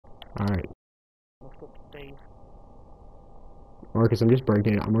Alright. Let's look safe. Marcus, I'm just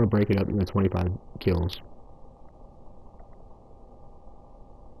breaking it. I'm gonna break it up into 25 kills.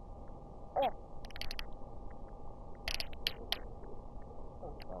 Oh!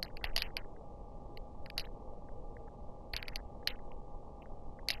 Oh, God.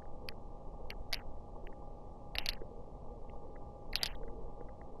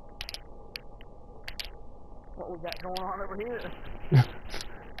 What we got going on over here?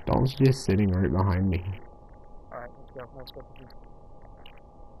 Dalton's just sitting right behind me. Alright, let's go. Let's go.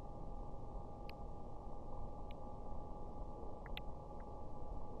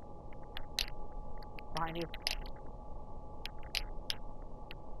 Behind you.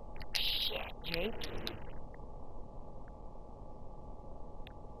 Shit, Jake.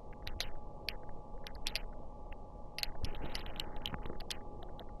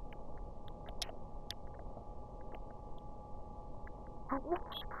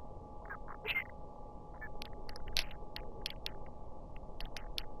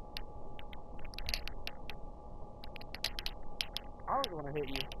 I was gonna hit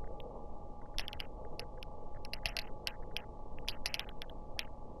you.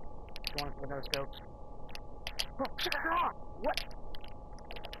 Going for the no scopes. What?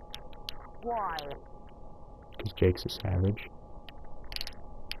 Why? Because Jake's a savage.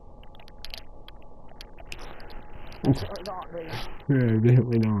 Not me. Yeah,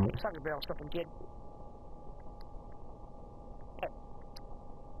 definitely not. Sucker barrel stuffing kid.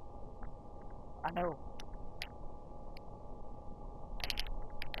 I know.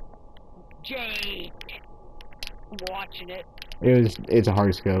 Jake! I'm watching it. It's a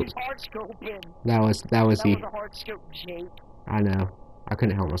hard scope. He's hard scoping. That was That was the a hard scope, Jake. I know. I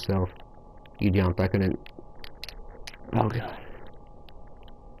couldn't help myself. You jumped, I couldn't. Oh god.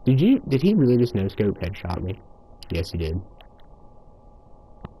 Did he really just no scope headshot me? Yes he did.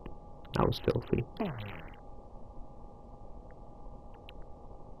 That was filthy.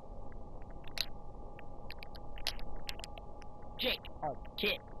 Jake! Oh,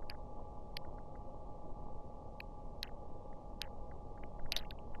 kid.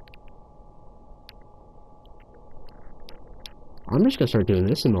 I'm just gonna start doing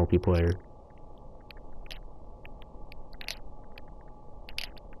this in multiplayer.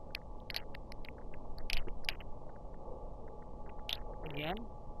 Again?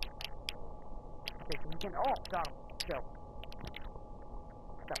 Okay, so we can. Oh, got him. Go.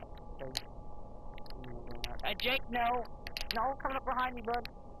 Go. Hey, Jake, no! No, coming up behind me, bud.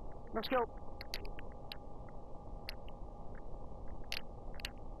 Let's go.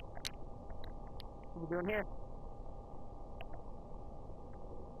 What are we doing here?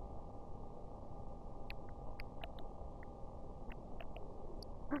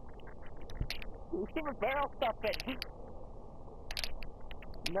 We see a barrel stuffing.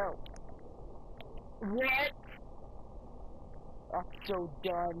 No. What? That's so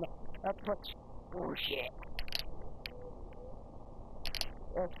dumb. That's such bullshit.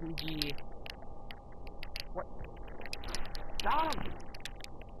 SPG. What? Got him!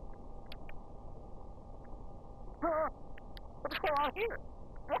 What's going on here?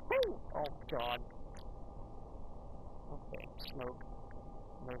 Woohoo! Oh god. Okay, smoke.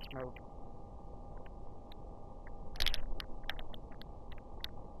 No smoke.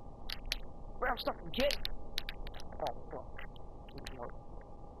 Grab stuff and get it! Oh fuck. Need more.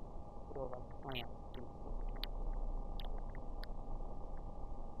 Or like plant.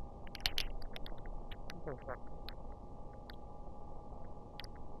 Okay, fuck.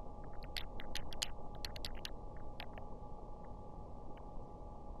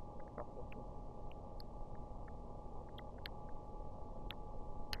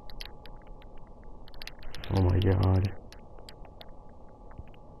 Oh my god.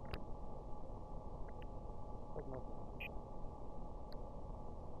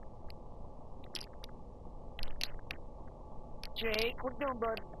 Jake, what you doing,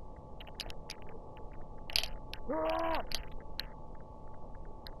 bud? Ah!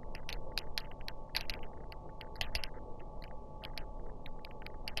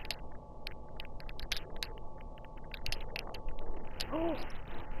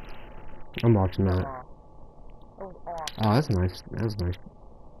 I'm watching that. That was awesome. Oh, that's nice. That was nice.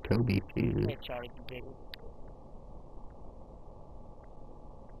 Kobe, Jesus. Hey, Charlie, Jake.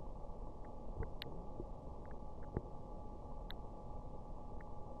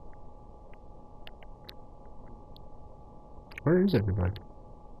 Where is everybody?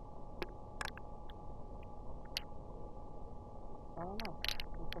 I don't know.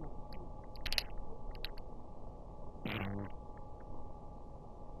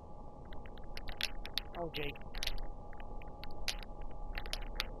 Oh, Jake.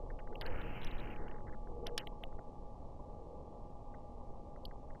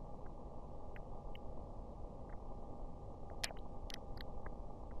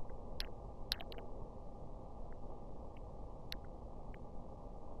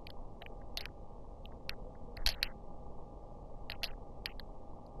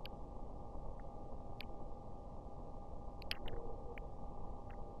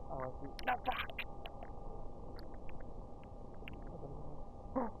 the fuck?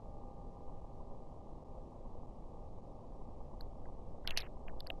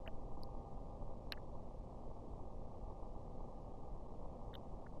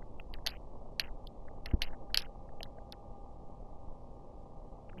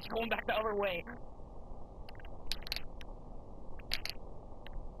 He's going back the other way.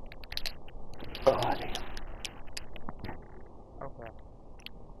 Oh, damn. Okay.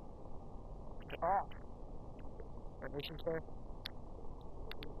 Oh. Permission, sir?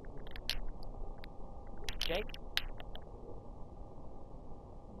 Jake?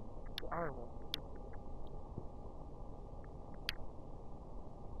 The other one.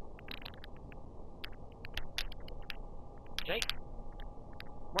 Jake?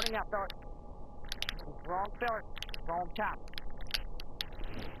 Running out, fella. Wrong fella. Wrong top.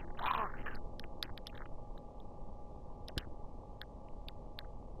 Fuck.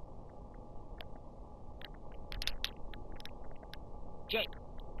 Jake,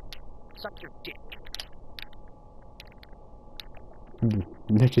 suck your dick.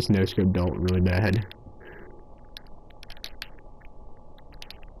 That just no-scope Dalton really bad.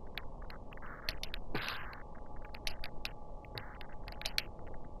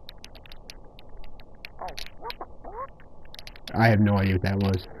 Oh, what the fuck? I have no idea what that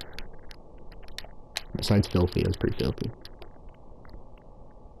was. Besides filthy, it was pretty filthy.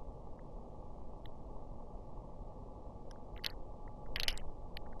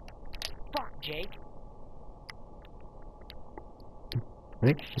 Fuck, Jake. I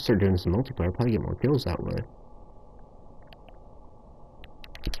think I should start doing some multiplayer, probably get more kills that way.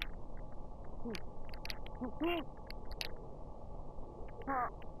 What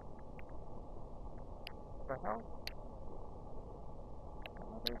the hell?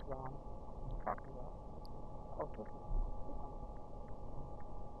 What is wrong? Fuck you. Oh, this is...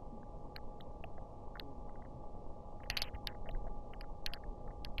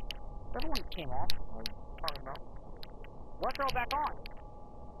 Everyone came off. What are you talking about? Let's throw it back on.